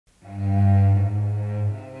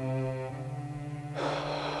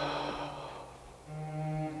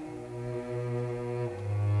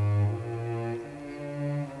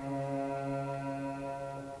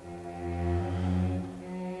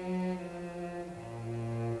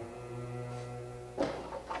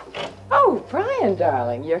Brian,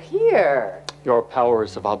 darling, you're here. Your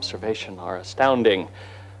powers of observation are astounding.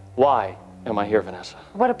 Why am I here, Vanessa?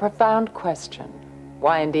 What a profound question.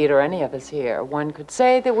 Why indeed are any of us here? One could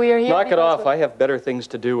say that we are here. Knock it off. I have better things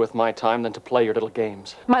to do with my time than to play your little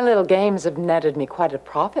games. My little games have netted me quite a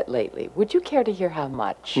profit lately. Would you care to hear how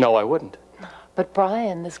much? No, I wouldn't. But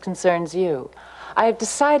Brian, this concerns you. I have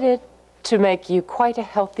decided to make you quite a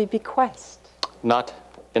healthy bequest. Not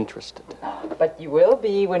interested. But you will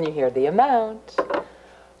be when you hear the amount.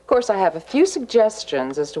 Of course, I have a few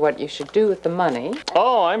suggestions as to what you should do with the money.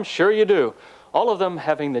 Oh, I'm sure you do. All of them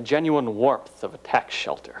having the genuine warmth of a tax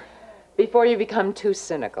shelter. Before you become too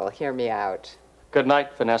cynical, hear me out. Good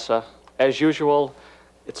night, Vanessa. As usual,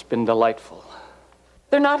 it's been delightful.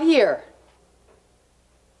 They're not here.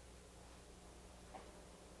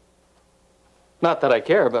 Not that I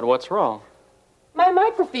care, but what's wrong? My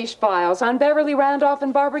microfiche files on Beverly Randolph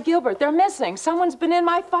and Barbara Gilbert. They're missing. Someone's been in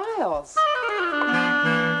my files.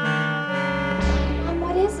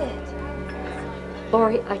 What is it?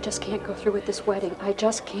 Lori, I just can't go through with this wedding. I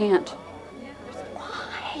just can't.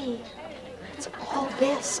 Why? It's all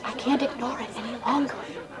this. I can't ignore it any longer.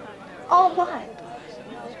 All what?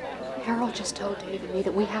 Harold just told Dave and me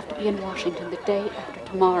that we have to be in Washington the day after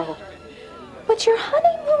tomorrow. But your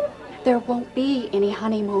honeymoon? There won't be any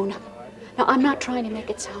honeymoon. Now, I'm not trying to make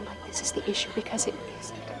it sound like this is the issue, because it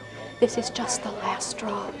isn't. This is just the last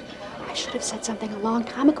straw. I should have said something a long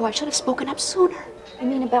time ago. I should have spoken up sooner. You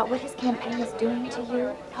mean about what his campaign is doing to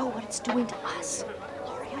you? No, what it's doing to us.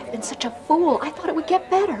 Lori, I've been such a fool. I thought it would get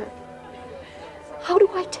better. How do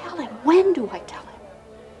I tell him? When do I tell him?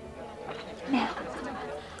 Now.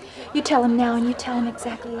 You tell him now, and you tell him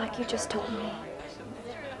exactly like you just told me.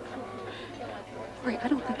 Lori, I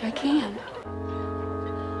don't think I can.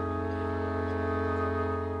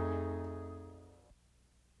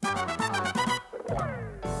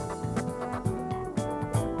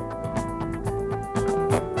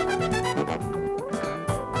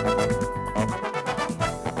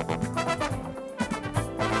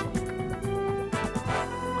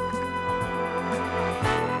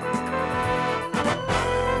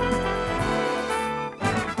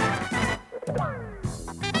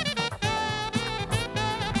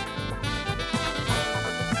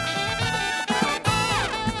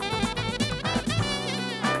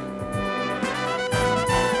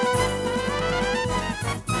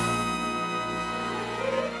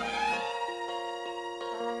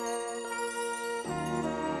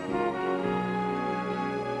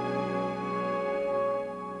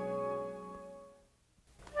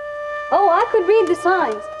 Oh, I could read the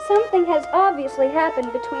signs. Something has obviously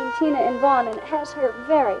happened between Tina and Vaughn, and it has her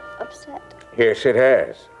very upset. Yes, it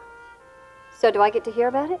has. So do I get to hear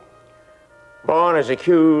about it? Vaughn has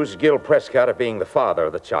accused Gil Prescott of being the father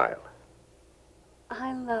of the child.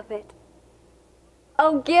 I love it.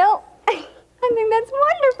 Oh, Gil, I think that's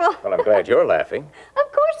wonderful. Well, I'm glad you're laughing.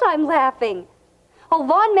 Of course I'm laughing. Oh,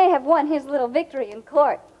 Vaughn may have won his little victory in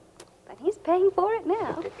court, but he's paying for it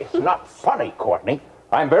now. It's not funny, Courtney.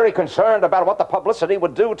 I'm very concerned about what the publicity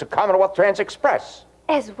would do to Commonwealth Trans Express.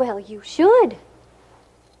 As well you should.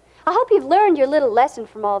 I hope you've learned your little lesson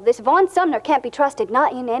from all this. Vaughn Sumner can't be trusted,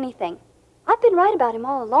 not in anything. I've been right about him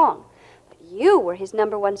all along. But you were his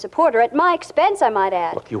 #1 supporter, at my expense, I might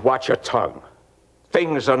add. Look, you watch your tongue.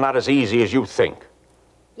 Things are not as easy as you think.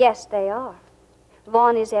 Yes, they are.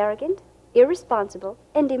 Vaughn is arrogant, irresponsible,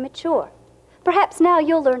 and immature. Perhaps now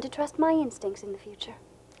you'll learn to trust my instincts in the future.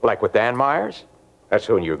 Like with Dan Myers? That's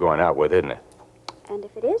who you're going out with, isn't it? And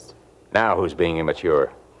if it is? Now who's being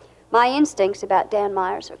immature? My instincts about Dan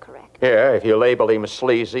Myers are correct. Yeah, if you label him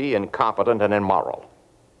sleazy, incompetent, and immoral.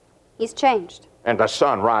 He's changed. And the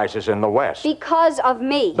sun rises in the west. Because of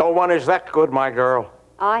me. No one is that good, my girl.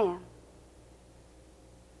 I am.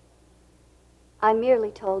 I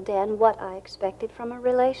merely told Dan what I expected from a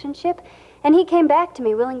relationship, and he came back to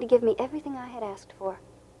me willing to give me everything I had asked for.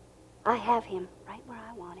 I have him right where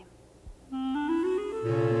I want him.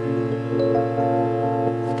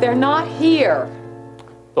 They're not here.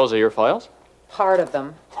 Those are your files? Part of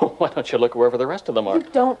them. Why don't you look wherever the rest of them are? You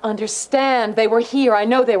don't understand. They were here. I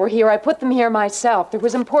know they were here. I put them here myself. There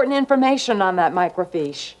was important information on that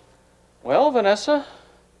microfiche. Well, Vanessa,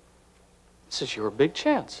 this is your big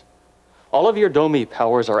chance. All of your Domi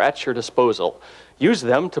powers are at your disposal. Use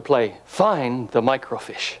them to play Find the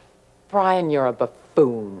Microfiche. Brian, you're a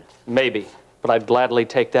buffoon. Maybe, but I'd gladly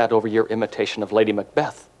take that over your imitation of Lady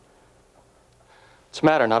Macbeth. What's the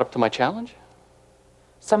matter, not up to my challenge?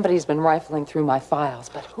 Somebody's been rifling through my files,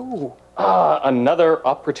 but who? Another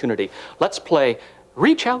opportunity. Let's play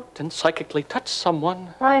Reach Out and Psychically Touch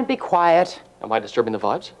Someone. Brian, be quiet. Am I disturbing the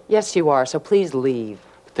vibes? Yes, you are, so please leave.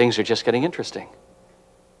 Things are just getting interesting.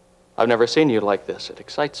 I've never seen you like this. It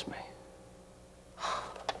excites me.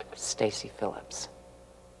 Stacy Phillips.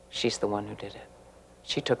 She's the one who did it.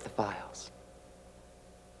 She took the files.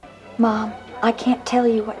 Mom, I can't tell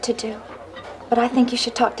you what to do, but I think you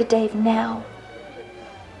should talk to Dave now.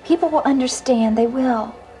 People will understand. They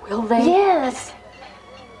will. Will they? Yes.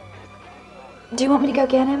 Do you want me to go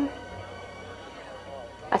get him?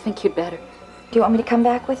 I think you'd better. Do you want me to come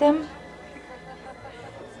back with him?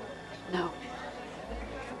 No.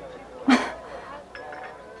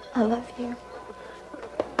 I love you.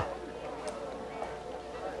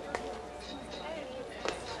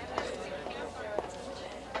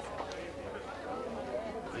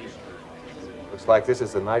 Looks like this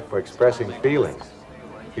is the night for expressing feelings.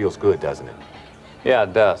 Feels good, doesn't it? Yeah,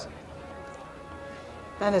 it does.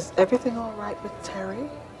 And is everything all right with Terry?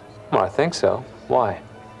 Well, I think so. Why?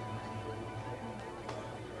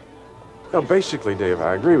 No, basically, Dave,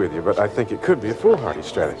 I agree with you, but I think it could be a foolhardy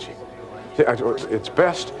strategy. See, it's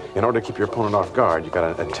best, in order to keep your opponent off guard, you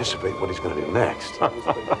got to anticipate what he's going to do next.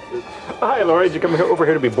 Hi, Laurie. Did you come over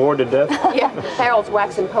here to be bored to death? Yeah, Harold's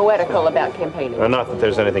waxing poetical about campaigning. Not that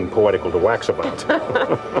there's anything poetical to wax about.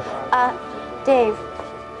 Dave,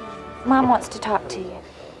 Mom wants to talk to you.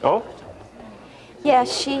 Oh? Yeah,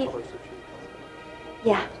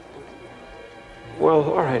 Yeah. Well,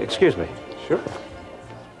 all right. Excuse me. Sure.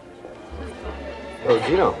 Oh,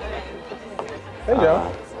 Gino. Hey,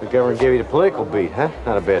 Joe. The governor gave you the political beat, huh?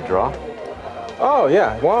 Not a bad draw. Oh,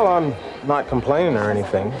 yeah. Well, I'm not complaining or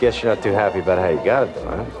anything. Guess you're not too happy about how you got it, though,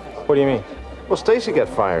 huh? What do you mean? Well, Stacy got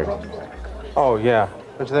fired. Oh, yeah.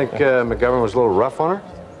 Don't you think McGovern was a little rough on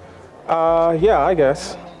her? Yeah, I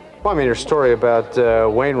guess. Well, I mean, her story about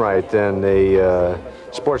Wainwright and the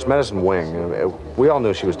sports medicine wing. We all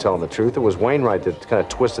knew she was telling the truth. It was Wainwright that kind of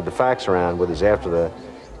twisted the facts around with his after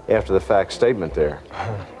the fact statement there.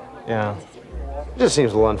 Yeah. It just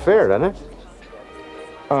seems a little unfair, doesn't it?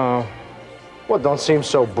 Well, don't seem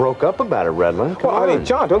so broke up about it, Redland. Come on. I mean,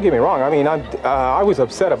 John, don't get me wrong. I mean, I was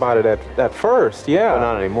upset about it at first, yeah. But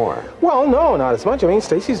not anymore. Well, no, not as much. I mean,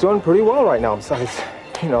 Stacy's doing pretty well right now. Besides,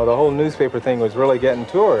 you know, the whole newspaper thing was really getting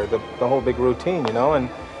to her, the whole big routine, you know,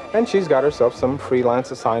 and she's got herself some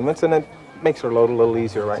freelance assignments, and it makes her load a little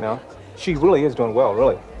easier right now. She really is doing well,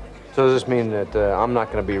 really. So does this mean that I'm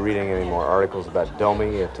not going to be reading any more articles about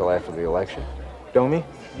Domi until after the election? Domi?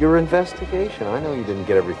 Your investigation. I know you didn't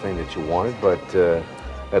get everything that you wanted, but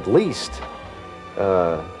at least,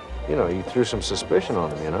 you know, you threw some suspicion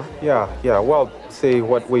on him, you know? Yeah. Well, see,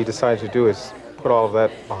 what we decided to do is put all of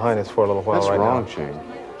that behind us for a little while That's right wrong, now. Gene.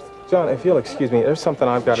 John, if you'll excuse me, there's something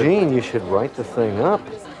I've got to... Gene, you should write the thing up.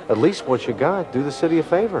 At least what you got. Do the city a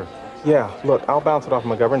favor. Yeah, look, I'll bounce it off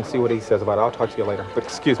McGovern and see what he says about it. I'll talk to you later. But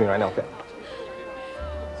excuse me right now, okay?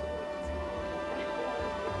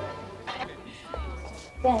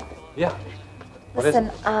 Ben. Yeah. What Listen,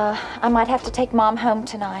 is it? I might have to take Mom home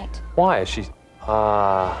tonight. Why is she?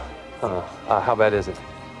 How bad is it?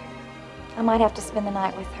 I might have to spend the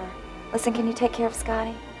night with her. Listen, can you take care of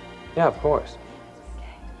Scotty? Yeah, of course.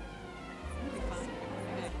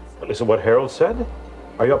 Listen, what Harold said?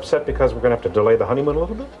 Are you upset because we're going to have to delay the honeymoon a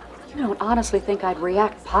little bit? You don't honestly think I'd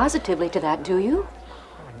react positively to that, do you?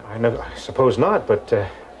 I suppose not, but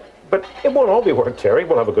it won't all be work, Terry.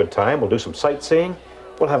 We'll have a good time. We'll do some sightseeing.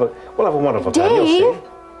 We'll have a wonderful time. You'll see.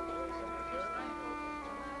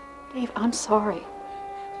 Dave, I'm sorry.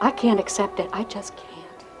 I can't accept it. I just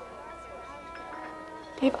can't.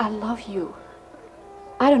 Dave, I love you.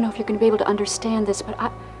 I don't know if you're going to be able to understand this, but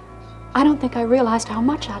I don't think I realized how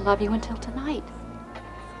much I love you until tonight.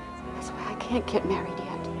 That's why I can't get married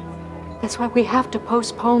yet. That's why we have to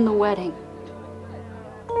postpone the wedding.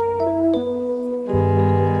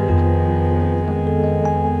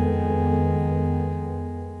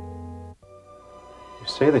 You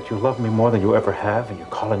say that you love me more than you ever have, and you're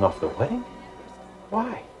calling off the wedding?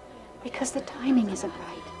 Why? Because the timing isn't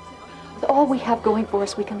right. With all we have going for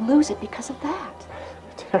us, we can lose it because of that.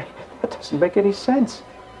 Terry, that doesn't make any sense.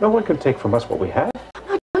 No one can take from us what we have. I'm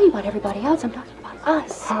not talking about everybody else. I'm talking about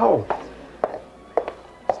us. How?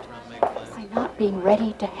 By not being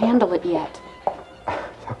ready to handle it yet.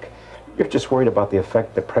 Look, you're just worried about the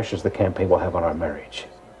effect the pressures the campaign will have on our marriage.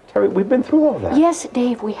 Terry, we've been through all that. Yes,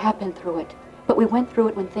 Dave, we have been through it. But we went through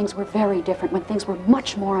it when things were very different, when things were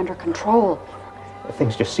much more under control.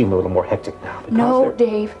 Things just seem a little more hectic now. No,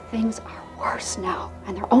 Dave, things are worse now,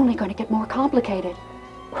 and they're only going to get more complicated.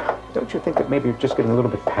 Don't you think that maybe you're just getting a little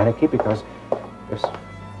bit panicky because there's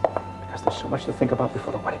so much to think about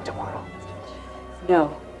before the wedding tomorrow?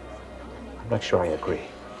 No. I'm not sure I agree.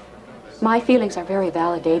 My feelings are very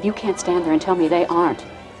valid, Dave. You can't stand there and tell me they aren't.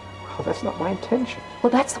 Well, that's not my intention. Well,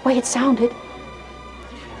 that's the way it sounded.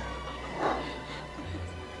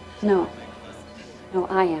 No. No,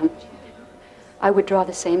 I am. I would draw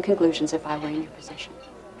the same conclusions if I were in your position.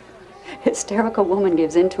 Hysterical woman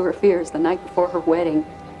gives in to her fears the night before her wedding.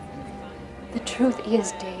 The truth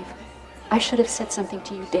is, Dave, I should have said something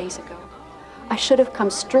to you days ago. I should have come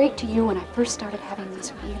straight to you when I first started having these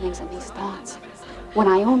feelings and these thoughts. When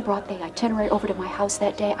Ione brought the itinerary over to my house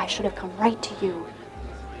that day, I should have come right to you.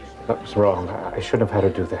 That was wrong. I shouldn't have had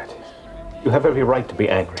her do that. You have every right to be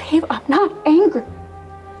angry. Dave, I'm not angry.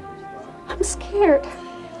 I'm scared.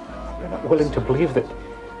 You're not willing to believe that,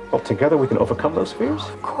 well, together we can overcome those fears?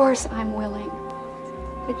 Of course I'm willing.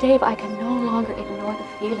 But Dave, I can no longer ignore the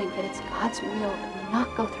feeling that it's God's will that we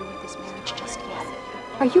not go through with this marriage just yet.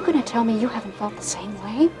 Are you going to tell me you haven't felt the same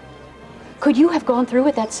way? Could you have gone through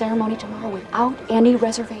with that ceremony tomorrow without any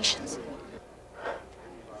reservations?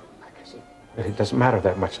 It doesn't matter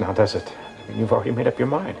that much now, does it? I mean, you've already made up your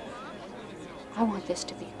mind. I want this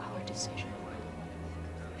to be our decision.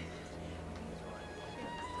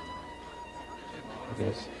 It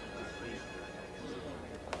is.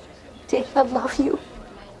 Dave, I love you.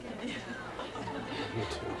 You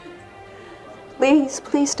too. Please,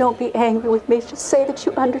 please don't be angry with me. Just say that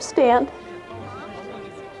you understand.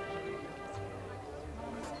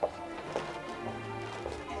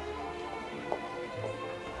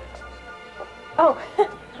 Oh,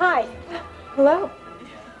 hi. Hello.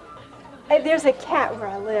 There's a cat where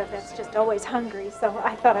I live that's just always hungry, so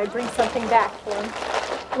I thought I'd bring something back for him.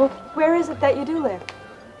 Well, where is it that you do live?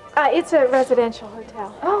 It's a residential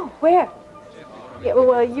hotel. Oh, where? Yeah,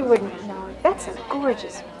 well, you wouldn't know it. That's a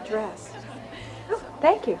gorgeous dress. Oh,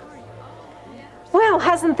 thank you. Well,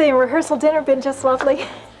 hasn't the rehearsal dinner been just lovely?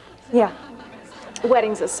 Yeah.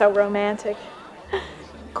 Weddings are so romantic.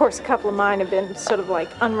 Of course, a couple of mine have been sort of like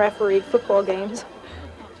unrefereed football games.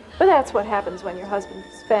 But that's what happens when your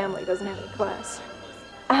husband's family doesn't have any class.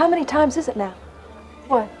 How many times is it now?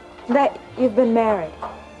 What? That you've been married?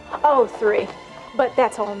 Oh, 3. But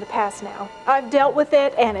that's all in the past now. I've dealt with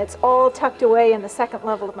it, and it's all tucked away in the second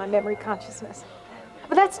level of my memory consciousness.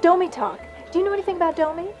 But that's Domi talk. Do you know anything about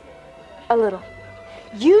Domi? A little.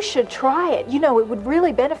 You should try it. You know, it would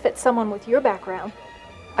really benefit someone with your background.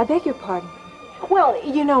 I beg your pardon? Well,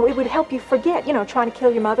 you know, it would help you forget, you know, trying to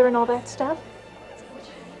kill your mother and all that stuff.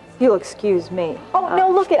 You'll excuse me. Oh,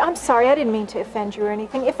 no, look, I'm sorry. I didn't mean to offend you or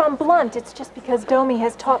anything. If I'm blunt, it's just because Domi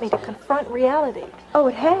has taught me to confront reality. Oh,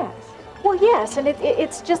 it has? Well, yes, and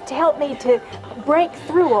it's just to help me to break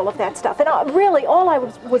through all of that stuff. And really, all I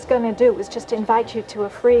was going to do was just invite you to a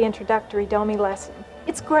free introductory Domi lesson.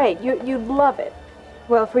 It's great. You'd love it.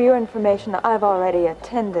 Well, for your information, I've already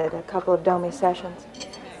attended a couple of Domi sessions.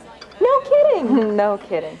 No kidding. No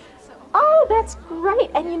kidding. Oh, that's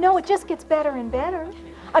great. And you know, it just gets better and better.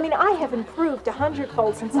 I mean, I have improved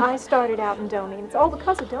 100-fold since I started out in Domi, and it's all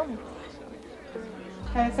because of Domi.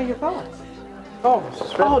 Anything your thoughts?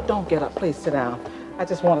 Oh, don't get up. Please sit down. I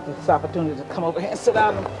just wanted this opportunity to come over here and sit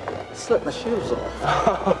down and slip my shoes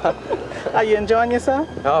off. Are you enjoying yourself?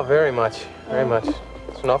 Oh, very much. Very much.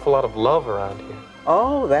 There's an awful lot of love around here.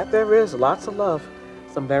 Oh, that there is. Lots of love.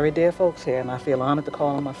 Some very dear folks here, and I feel honored to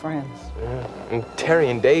call them my friends. Yeah. And Terry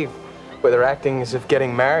and Dave, where they're acting as if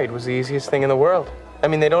getting married was the easiest thing in the world. I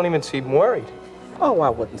mean, they don't even seem worried. Oh, I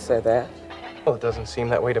wouldn't say that. Well, it doesn't seem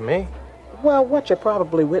that way to me. Well, what you're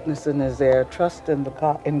probably witnessing is their trust in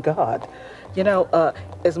God. You know,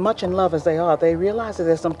 as much in love as they are, they realize that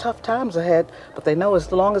there's some tough times ahead, but they know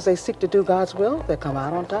as long as they seek to do God's will, they'll come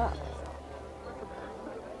out on top.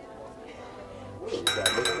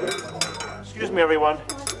 Excuse me, everyone.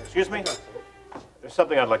 Excuse me. There's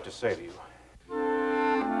something I'd like to say to you.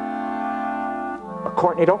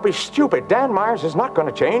 Courtney, don't be stupid. Dan Myers is not going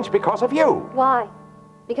to change because of you. Why?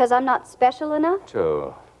 Because I'm not special enough?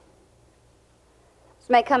 So, This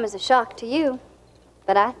may come as a shock to you,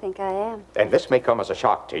 but I think I am. and this may come as a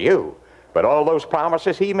shock to you, but all those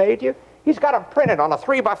promises he made you, he's got them printed on a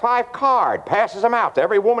 3x5 card, passes them out to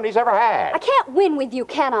every woman he's ever had. I can't win with you,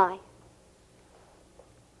 can I?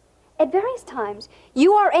 At various times,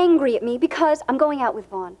 you are angry at me because I'm going out with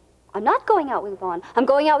Vaughn. I'm not going out with Vaughn. I'm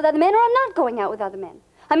going out with other men, or I'm not going out with other men.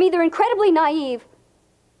 I'm either incredibly naive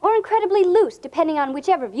or incredibly loose, depending on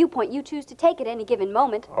whichever viewpoint you choose to take at any given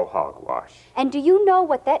moment. Oh, hogwash. And do you know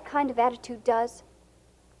what that kind of attitude does?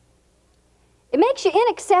 It makes you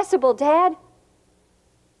inaccessible, Dad.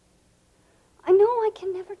 I know I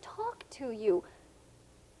can never talk to you.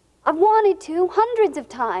 I've wanted to hundreds of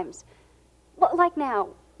times. Well, like now,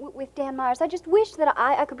 with Dan Myers, I just wish that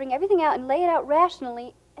I could bring everything out and lay it out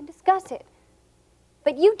rationally and discuss it.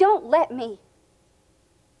 But you don't let me.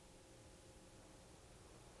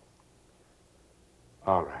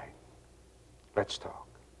 All right. Let's talk.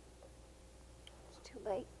 It's too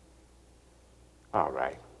late. All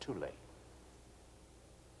right. Too late.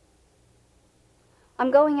 I'm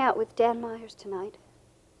going out with Dan Myers tonight.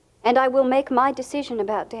 And I will make my decision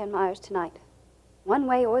about Dan Myers tonight. One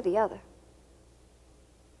way or the other.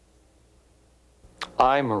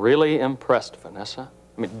 I'm really impressed, Vanessa.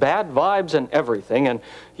 I mean, bad vibes and everything, and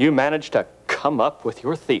you managed to come up with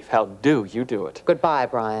your thief. How do you do it? Goodbye,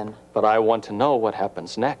 Brian. But I want to know what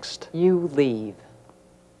happens next. You leave.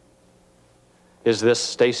 Is this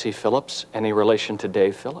Stacy Phillips any relation to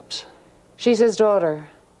Dave Phillips? She's his daughter,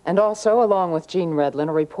 and also, along with Jean Redlin,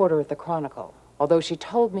 a reporter at the Chronicle. Although she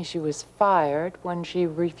told me she was fired when she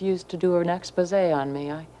refused to do an expose on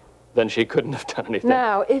me, Then she couldn't have done anything.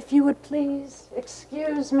 Now, if you would please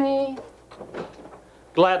excuse me.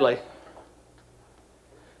 Gladly.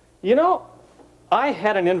 You know, I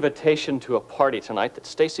had an invitation to a party tonight that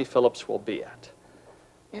Stacy Phillips will be at.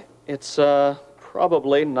 It's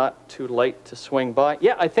probably not too late to swing by.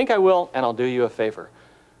 Yeah, I think I will, and I'll do you a favor.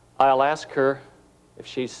 I'll ask her if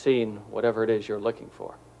she's seen whatever it is you're looking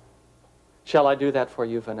for. Shall I do that for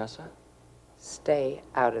you, Vanessa? Stay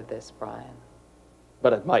out of this, Brian.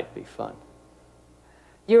 But it might be fun.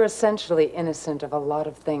 You're essentially innocent of a lot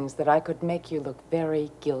of things that I could make you look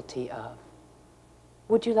very guilty of.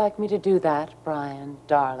 Would you like me to do that, Brian,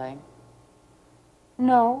 darling?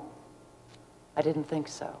 No? I didn't think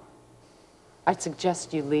so. I'd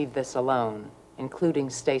suggest you leave this alone, including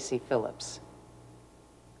Stacy Phillips.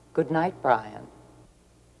 Good night, Brian.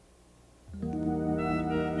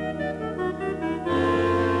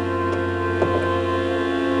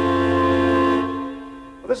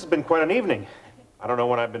 Well, this has been quite an evening. I don't know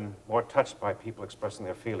when I've been more touched by people expressing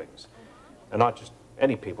their feelings. And not just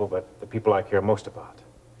any people, but the people I care most about.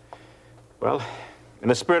 Well, in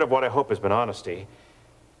the spirit of what I hope has been honesty...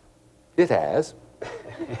 It has.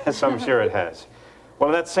 Yes, I'm sure it has. Well,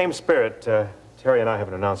 in that same spirit, Terry and I have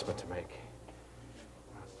an announcement to make.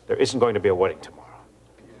 There isn't going to be a wedding tomorrow.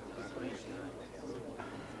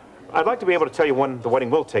 I'd like to be able to tell you when the wedding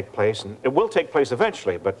will take place, and it will take place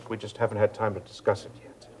eventually, but we just haven't had time to discuss it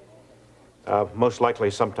yet. Most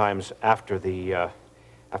likely sometimes after the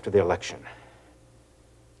election.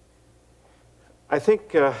 I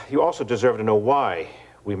think you also deserve to know why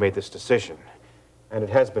we made this decision, and it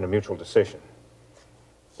has been a mutual decision.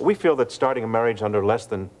 We feel that starting a marriage under less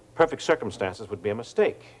than perfect circumstances would be a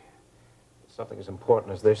mistake. Something as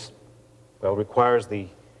important as this, well, requires that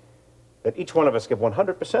each one of us give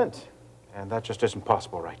 100%, and that just isn't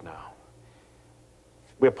possible right now.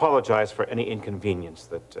 We apologize for any inconvenience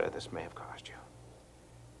that this may have caused you.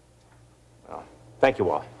 Well, thank you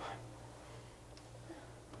all.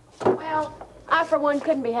 Well, I, for one,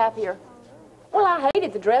 couldn't be happier. Well, I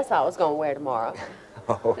hated the dress I was going to wear tomorrow.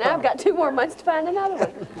 Now I've got 2 more months to find another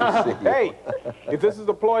one. Hey, if this is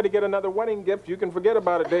a ploy to get another wedding gift, you can forget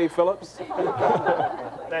about it, Dave Phillips.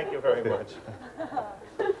 Thank you very much.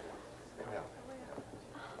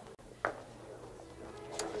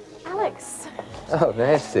 Alex, Oh,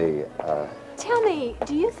 Nancy. tell me,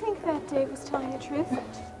 do you think that Dave was telling the truth?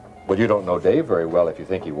 Well, you don't know Dave very well if you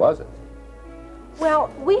think he wasn't.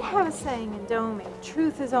 Well, we have a saying in Domi,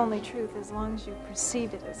 truth is only truth as long as you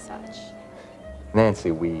perceive it as such.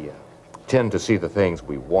 Nancy, we tend to see the things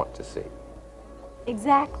we want to see.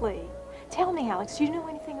 Exactly. Tell me, Alex, do you know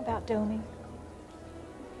anything about Domi?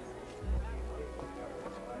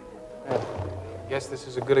 I guess this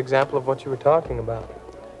is a good example of what you were talking about.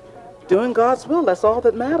 Doing God's will, that's all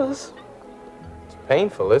that matters. It's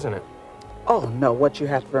painful, isn't it? Oh, no, what you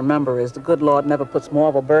have to remember is the good Lord never puts more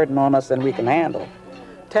of a burden on us than we can handle.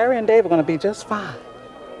 Terry and Dave are going to be just fine.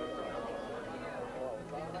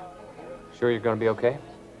 Sure you're going to be okay?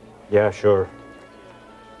 Yeah, sure.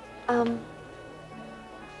 I'm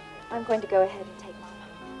going to go ahead and take Mama.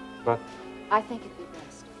 But, I think it'd be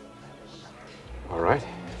best. all right.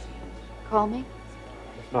 Call me.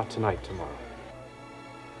 If not tonight, tomorrow.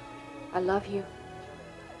 I love you.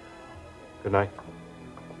 Good night.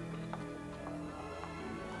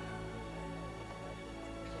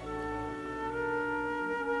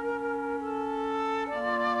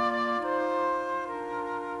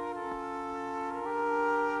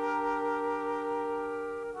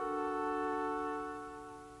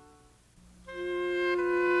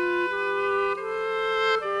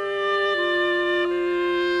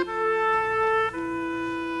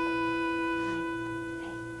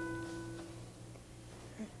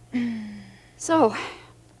 So,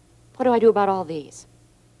 what do I do about all these?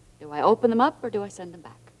 Do I open them up or do I send them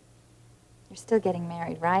back? You're still getting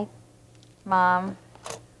married, right? Mom?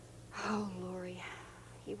 Oh, Lori,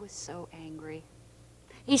 he was so angry.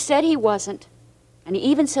 He said he wasn't. And he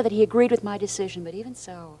even said that he agreed with my decision, but even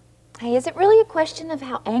so... Hey, is it really a question of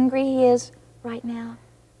how angry he is right now?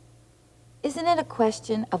 Isn't it a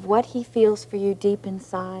question of what he feels for you deep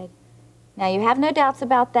inside? Now, you have no doubts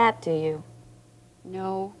about that, do you?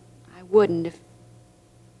 No, I wouldn't if...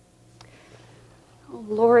 Oh,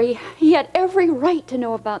 Lori, he had every right to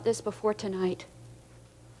know about this before tonight.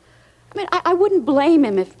 I mean, I wouldn't blame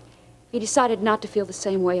him if he decided not to feel the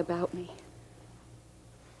same way about me.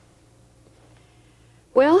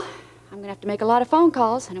 Well, I'm going to have to make a lot of phone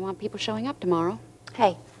calls, and I want people showing up tomorrow.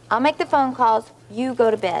 Hey, I'll make the phone calls. You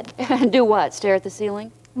go to bed. Do what? Stare at the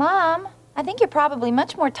ceiling? Mom, I think you're probably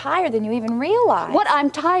much more tired than you even realize. What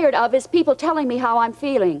I'm tired of is people telling me how I'm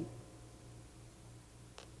feeling.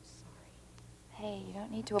 Hey, you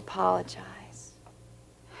don't need to apologize.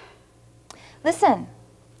 Listen,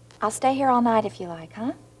 I'll stay here all night if you like,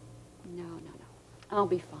 huh? No. I'll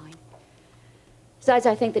be fine. Besides,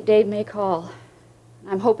 I think that Dave may call.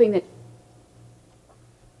 I'm hoping that...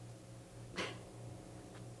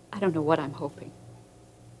 I don't know what I'm hoping.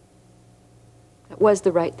 That was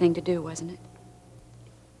the right thing to do, wasn't it?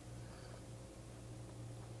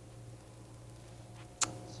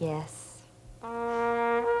 Yes.